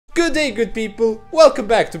Good day, good people! Welcome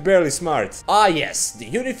back to Barely Smart. Ah yes, the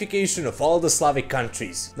unification of all the Slavic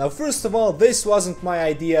countries. Now first of all, this wasn't my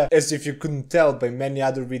idea, as if you couldn't tell by many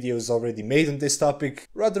other videos already made on this topic,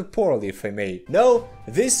 rather poorly if I may. No,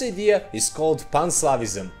 this idea is called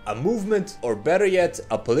Panslavism, a movement, or better yet,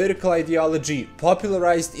 a political ideology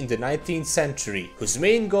popularized in the 19th century, whose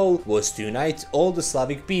main goal was to unite all the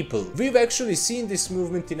Slavic people. We've actually seen this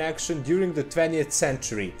movement in action during the 20th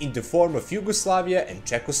century, in the form of Yugoslavia and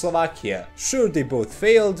Czechoslovakia. Sure, they both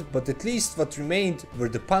failed, but at least what remained were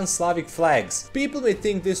the pan-Slavic flags. People may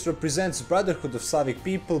think this represents brotherhood of Slavic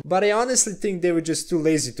people, but I honestly think they were just too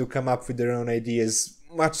lazy to come up with their own ideas.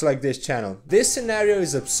 Much like this channel. This scenario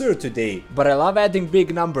is absurd today, but I love adding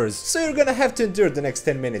big numbers, so you're gonna have to endure the next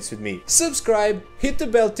 10 minutes with me. Subscribe, hit the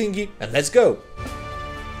bell thingy, and let's go!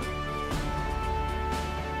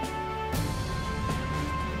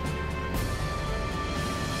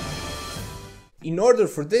 In order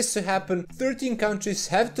for this to happen, 13 countries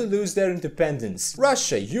have to lose their independence.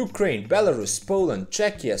 Russia, Ukraine, Belarus, Poland,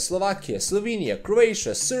 Czechia, Slovakia, Slovenia,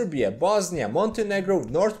 Croatia, Serbia, Bosnia, Montenegro,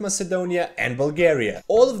 North Macedonia and Bulgaria.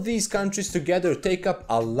 All of these countries together take up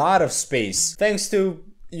a lot of space, thanks to,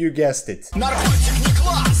 you guessed it,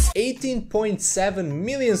 18.7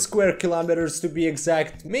 million square kilometers to be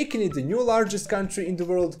exact, making it the new largest country in the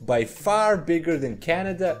world, by far bigger than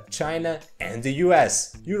Canada, China and the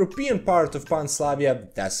US. European part of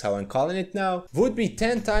Panslavia, that's how I'm calling it now, would be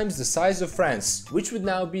 10 times the size of France, which would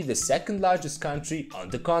now be the second largest country on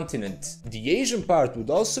the continent. The Asian part would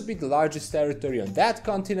also be the largest territory on that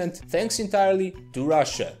continent, thanks entirely to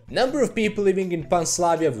Russia. Number of people living in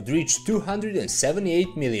Panslavia would reach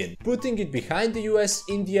 278 million, putting it behind the US,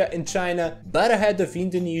 India and China, but ahead of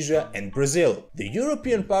Indonesia and Brazil. The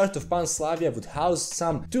European part of Panslavia would house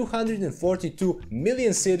some 242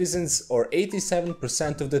 million citizens, or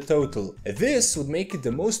 87% of the total. This would make it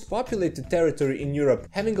the most populated territory in Europe,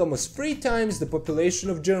 having almost 3 times the population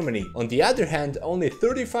of Germany. On the other hand, only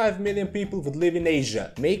 35 million people would live in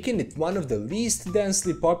Asia, making it one of the least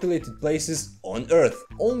densely populated places on Earth.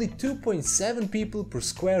 Only 2.7 people per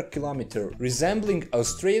square kilometer, resembling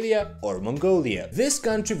Australia or Mongolia. This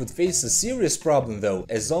country would face a serious problem though,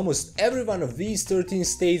 as almost every one of these 13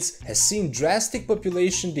 states has seen drastic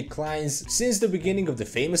population declines since the beginning of the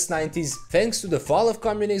famous 90s, thanks to the fall of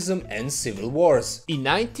communism and civil wars. In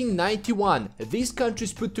 1991, these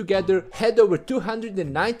countries put together had over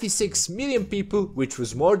 296 million people, which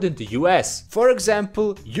was more than the US. For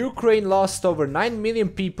example, Ukraine lost over 9 million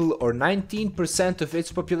people, or 19% of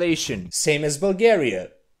its population. Same as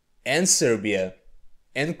Bulgaria, and Serbia,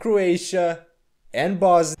 and Croatia, and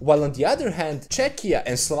Bosnia, while on the other hand, Czechia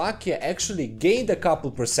and Slovakia actually gained a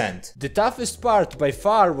couple percent. The toughest part by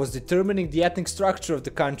far was determining the ethnic structure of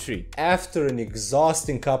the country. After an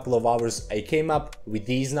exhausting couple of hours, I came up with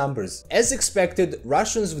these numbers. As expected,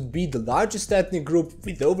 Russians would be the largest ethnic group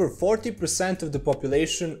with over 40% of the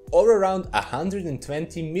population, or around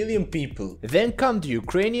 120 million people. Then come the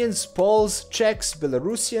Ukrainians, Poles, Czechs,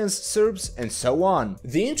 Belarusians, Serbs and so on.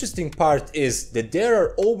 The interesting part is that there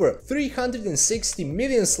are over 360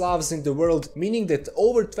 million Slavs in the world, meaning that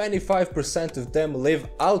over 25% of them live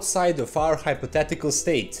outside of our hypothetical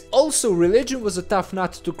state. Also, religion was a tough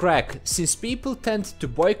nut to crack, since people tend to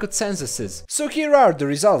boycott censuses. So here are the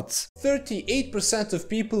results. 38% of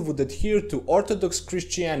people would adhere to Orthodox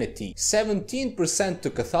Christianity, 17% to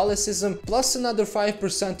Catholicism, plus another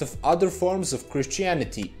 5% of other forms of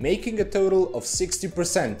Christianity, making a total of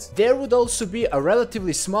 60%. There would also be a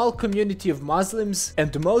relatively small community of Muslims,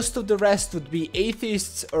 and most of the rest would be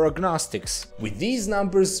atheists or agnostics. With these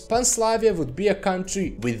numbers, Panslavia would be a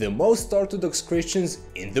country with the most Orthodox Christians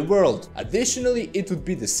in the world. Additionally, it would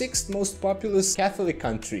be the 6th most populous Catholic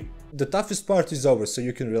country. The toughest part is over, so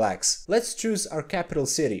you can relax. Let's choose our capital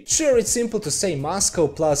city. Sure, it's simple to say Moscow,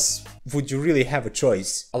 plus would you really have a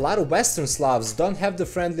choice? A lot of Western Slavs don't have the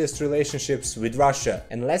friendliest relationships with Russia,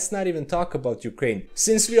 and let's not even talk about Ukraine,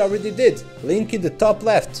 since we already did. Link in the top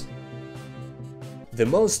left. The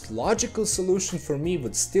most logical solution for me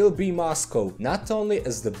would still be Moscow, not only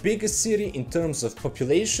as the biggest city in terms of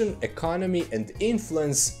population, economy and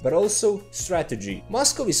influence, but also strategy.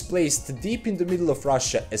 Moscow is placed deep in the middle of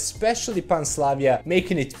Russia, especially Panslavia,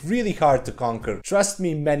 making it really hard to conquer. Trust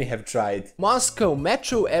me, many have tried. Moscow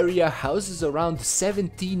metro area houses around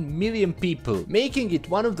 17 million people, making it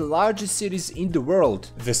one of the largest cities in the world.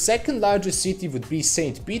 The second largest city would be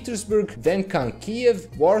St. Petersburg, then come Kiev,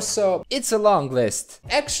 Warsaw. It's a long list.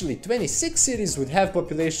 Actually, 26 cities would have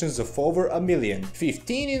populations of over a million,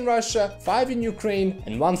 15 in Russia, 5 in Ukraine,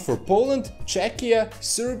 and 1 for Poland, Czechia,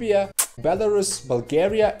 Serbia, Belarus,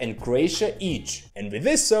 Bulgaria and Croatia each. And with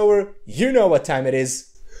this over, you know what time it is.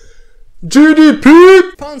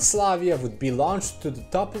 GDP! PANSLAVIA would be launched to the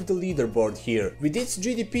top of the leaderboard here. With its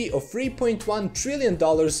GDP of $3.1 trillion,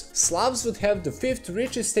 Slavs would have the 5th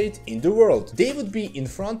richest state in the world. They would be in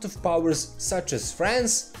front of powers such as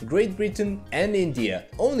France, Great Britain and India.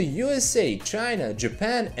 Only USA, China,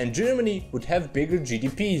 Japan and Germany would have bigger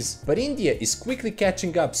GDPs. But India is quickly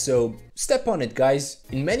catching up, so step on it, guys.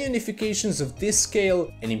 In many unifications of this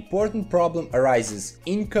scale, an important problem arises: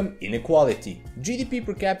 income inequality. GDP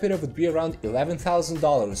per capita would be around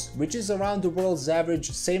 $11,000, which is around the world's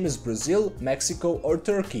average, same as Brazil, Mexico or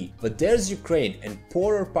Turkey. But there's Ukraine and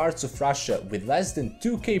poorer parts of Russia with less than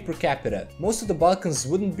 2k per capita. Most of the Balkans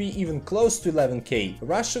wouldn't be even close to 11k.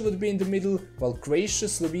 Russia would be in the middle, while Croatia,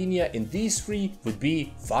 Slovenia and these three would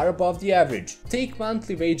be far above the average. Take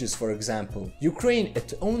monthly wages for example. Ukraine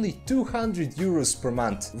at only 200 euros per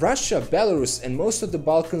month. Russia, Belarus and most of the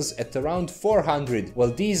Balkans at around 400,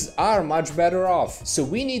 while these are much better off. So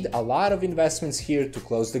we need a lot of investments here to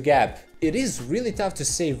close the gap. It is really tough to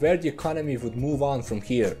say where the economy would move on from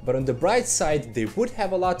here, but on the bright side they would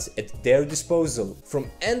have a lot at their disposal. From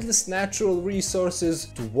endless natural resources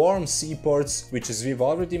to warm seaports, which as we've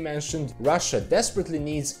already mentioned, Russia desperately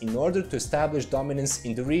needs in order to establish dominance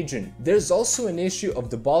in the region. There's also an issue of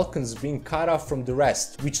the Balkans being cut off from the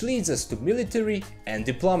rest, which leads us to military and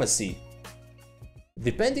diplomacy.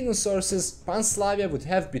 Depending on sources, PANSLAVIA would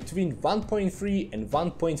have between 1.3 and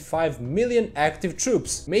 1.5 million active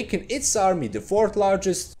troops, making its army the 4th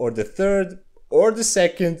largest, or the 3rd, or the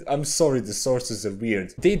 2nd, I'm sorry the sources are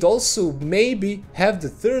weird. They'd also maybe have the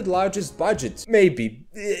 3rd largest budget, maybe.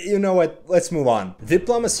 You know what, let's move on.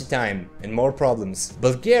 Diplomacy time and more problems.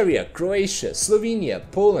 Bulgaria, Croatia, Slovenia,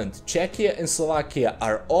 Poland, Czechia and Slovakia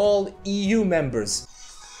are all EU members.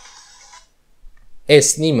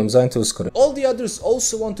 Snimam, zovem te uskoro. All the others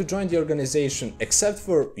also want to join the organization, except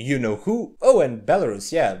for you know who? Oh, and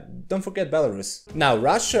Belarus, yeah, don't forget Belarus. Now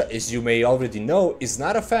Russia, as you may already know, is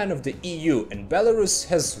not a fan of the EU, and Belarus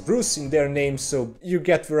has Rus in their name, so you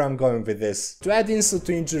get where I'm going with this. To add insult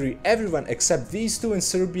to injury, everyone except these two in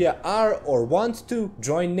Serbia are or want to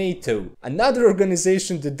join NATO, another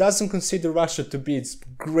organization that doesn't consider Russia to be its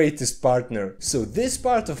greatest partner. So this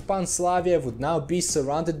part of PANSLAVIA would now be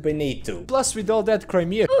surrounded by NATO. Plus with all that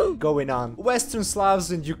Crimea going on, Western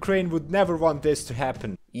Slavs and Ukraine would never want this to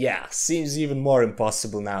happen. Yeah, seems even more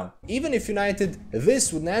impossible now. Even if united,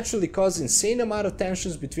 this would naturally cause insane amount of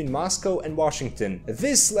tensions between Moscow and Washington.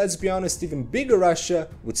 This, let's be honest, even bigger Russia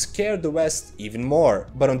would scare the West even more.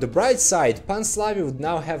 But on the bright side, PANSLAVIA would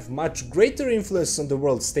now have much greater influence on the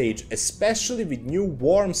world stage, especially with new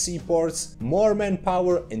warm seaports, more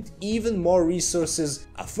manpower and even more resources,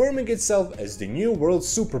 affirming itself as the new world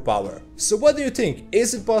superpower. So what do you think?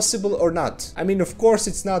 Is it possible or not? I mean, of course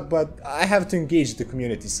it's not, but I have to engage the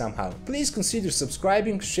community somehow. Please consider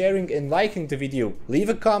subscribing, sharing and liking the video. Leave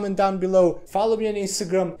a comment down below, follow me on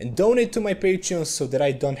Instagram and donate to my Patreon so that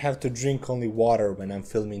I don't have to drink only water when I'm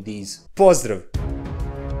filming these. Pozdrav!